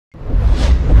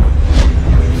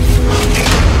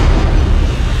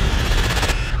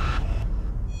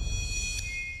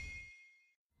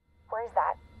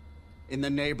In the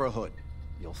neighborhood.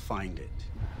 You'll find it.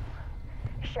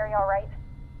 Sherry all right?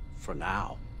 For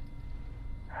now.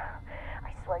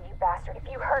 I swear, you bastard, if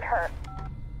you hurt her...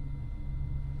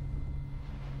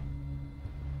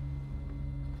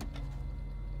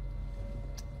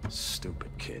 Stupid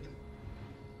kid.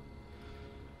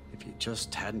 If you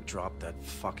just hadn't dropped that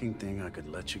fucking thing, I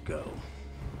could let you go.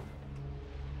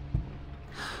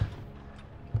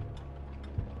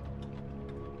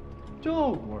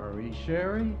 Don't worry,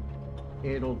 Sherry.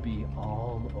 It'll be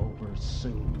all over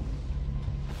soon.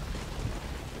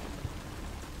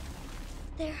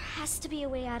 There has to be a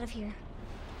way out of here.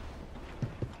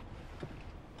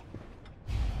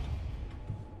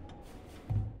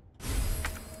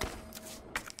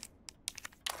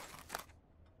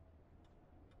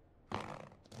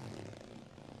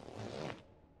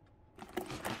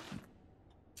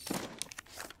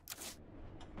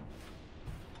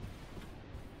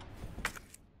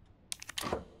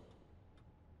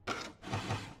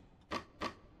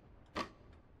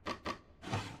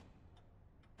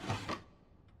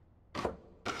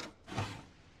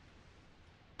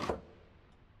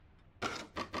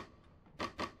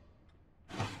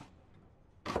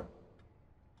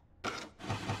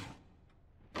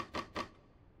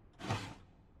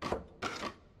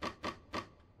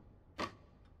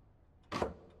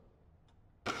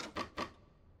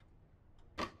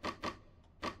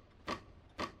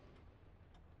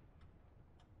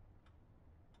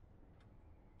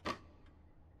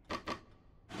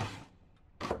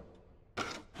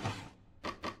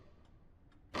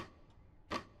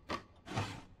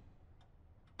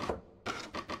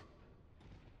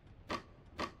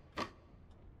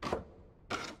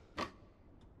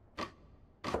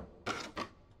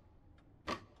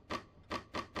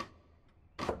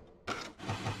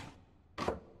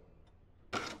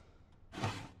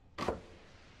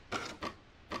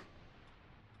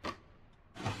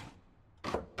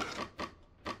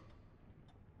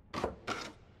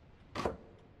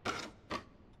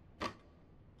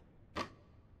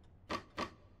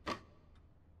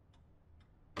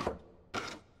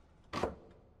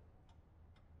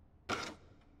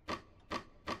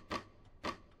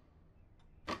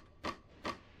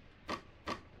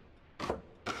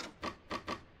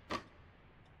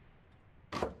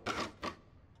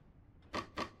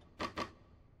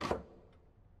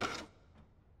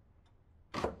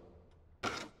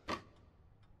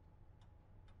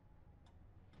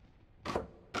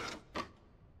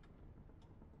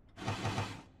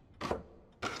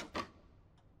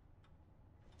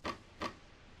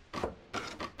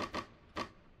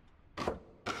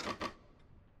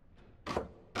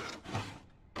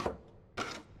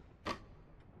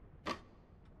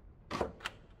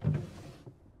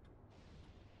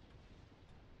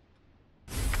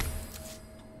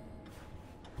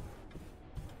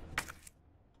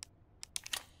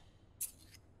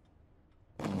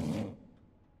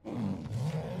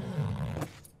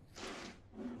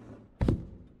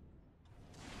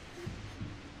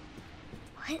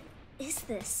 What is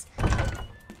this?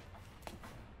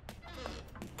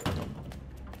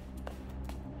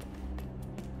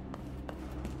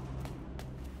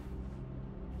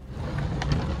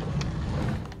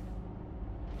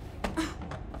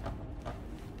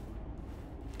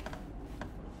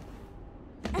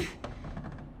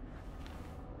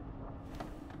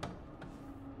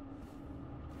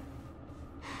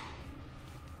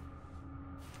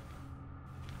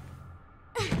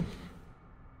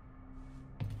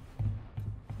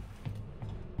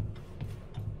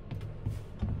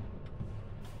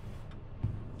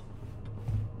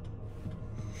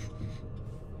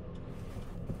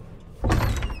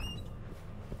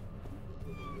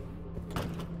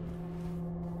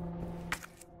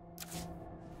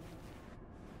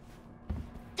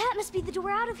 That must be the door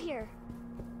out of here.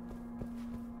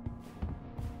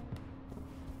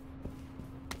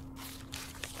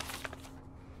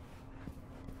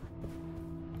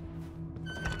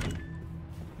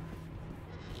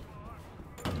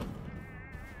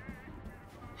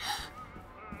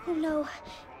 Oh no,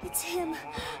 it's him.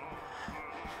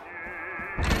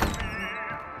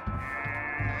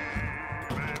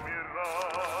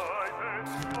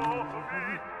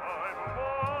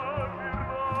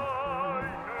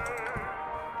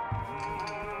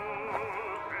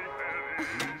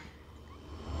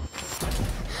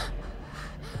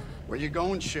 Where you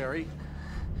going, Sherry?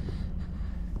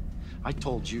 I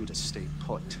told you to stay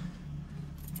put.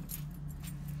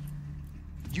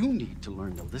 You need to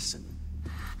learn to listen.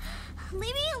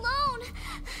 Leave me alone!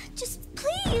 Just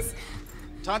please!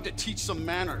 Time to teach some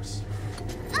manners.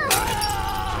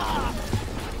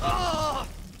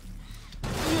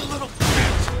 You little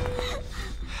bitch!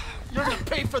 You're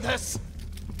pay for this!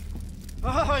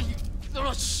 Ah, you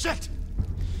little shit!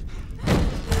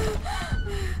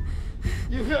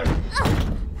 You hear?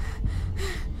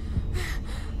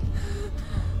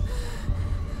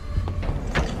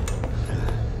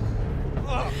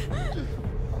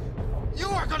 You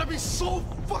are gonna be so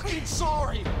fucking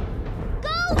sorry! Go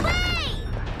away!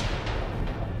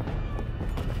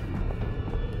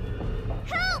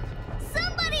 Help!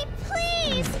 Somebody,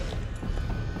 please!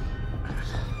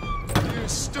 You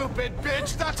stupid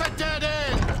bitch! That's a dead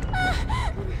end!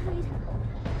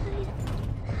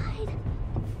 Hide.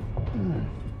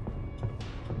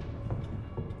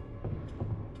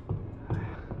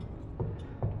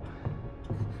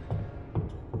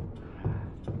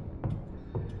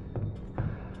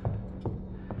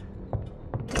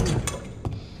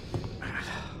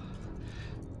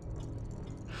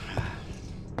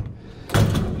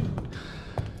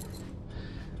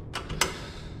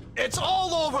 It's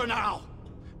all over now!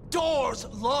 Doors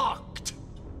locked!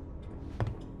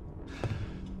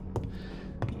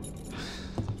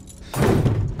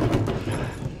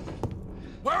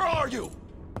 Where are you?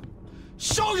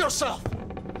 Show yourself!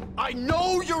 I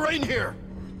know you're in here!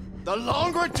 The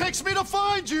longer it takes me to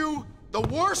find you, the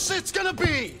worse it's gonna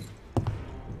be!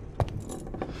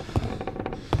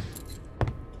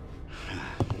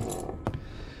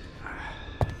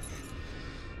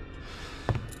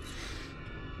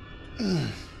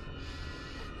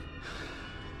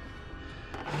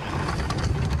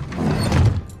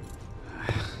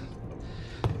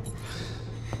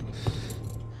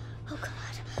 Oh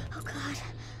God.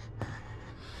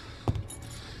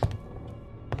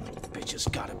 Bitch has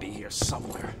gotta be here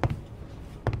somewhere.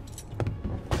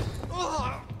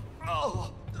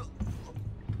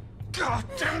 God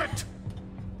damn it!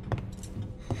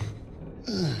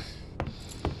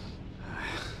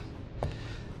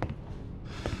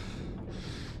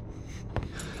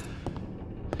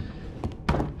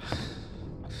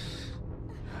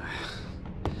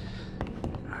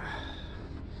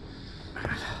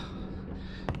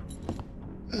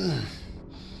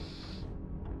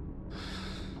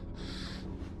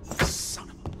 Son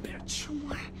of a bitch. No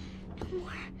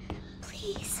more.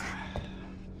 Please.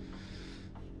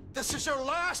 This is your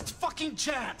last fucking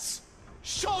chance!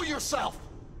 Show yourself!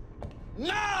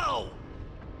 Now!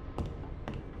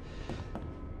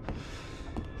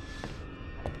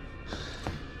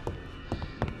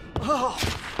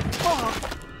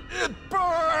 It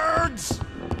burns!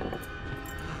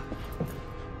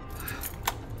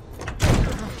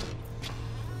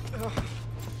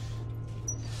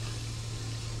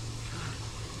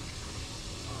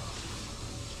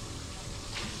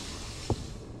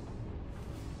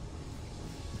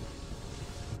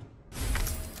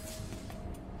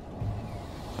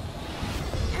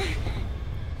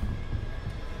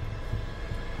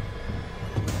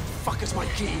 Fuck is my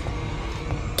key?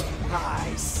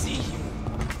 I see you.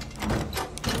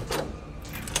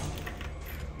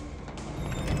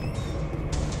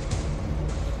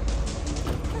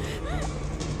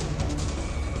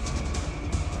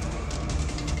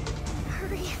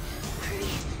 Hurry.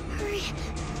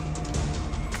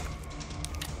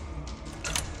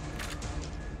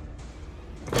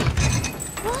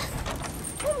 What?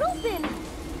 Won't open.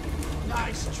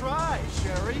 Nice try,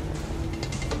 Sherry.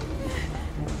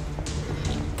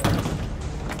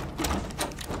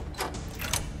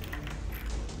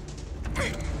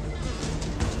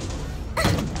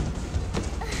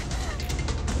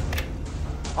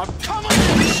 I'm coming in,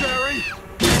 Sherry!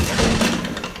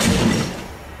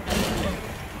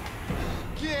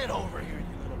 Get over here,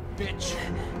 you little bitch!